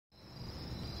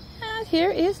And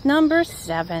here is number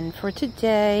 7 for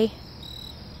today.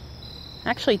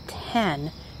 Actually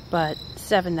 10, but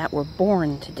 7 that were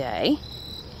born today.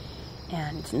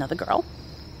 And it's another girl.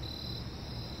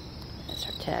 That's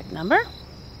her tag number.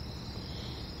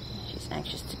 She's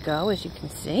anxious to go, as you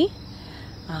can see.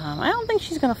 I don't think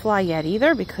she's going to fly yet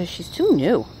either because she's too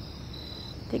new.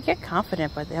 They get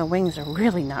confident, but their wings are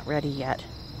really not ready yet.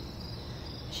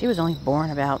 She was only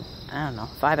born about, I don't know,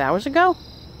 5 hours ago.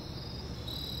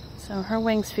 So her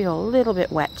wings feel a little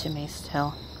bit wet to me still.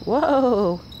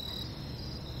 Whoa!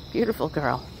 Beautiful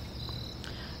girl.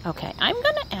 Okay, I'm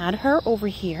going to add her over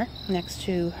here next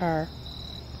to her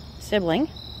sibling,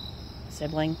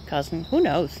 cousin, who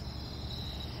knows?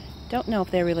 Don't know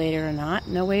if they're related or not.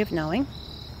 No way of knowing.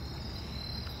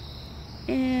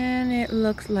 And it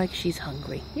looks like she's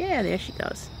hungry. Yeah, there she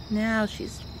goes. Now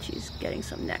she's getting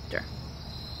some nectar.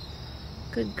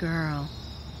 Good girl.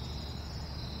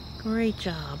 Great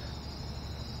job.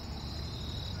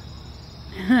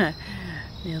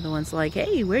 The other one's like,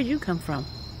 hey, where'd you come from?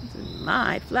 This is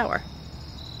my flower.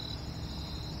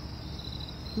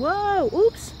 Whoa,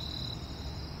 oops.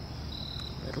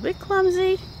 A little bit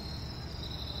clumsy.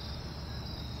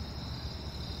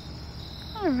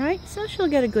 Alright, so she'll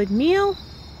get a good meal.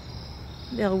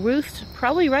 They'll roost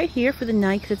probably right here for the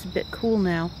night because it's a bit cool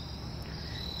now.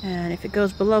 And if it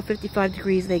goes below 55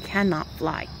 degrees, they cannot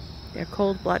fly. They're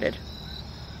cold-blooded.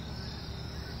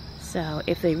 So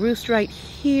if they roost right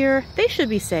here, they should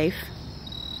be safe.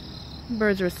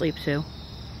 Birds are asleep too.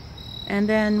 And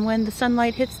then when the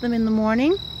sunlight hits them in the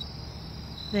morning,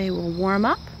 they will warm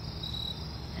up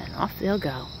and off they'll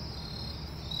go.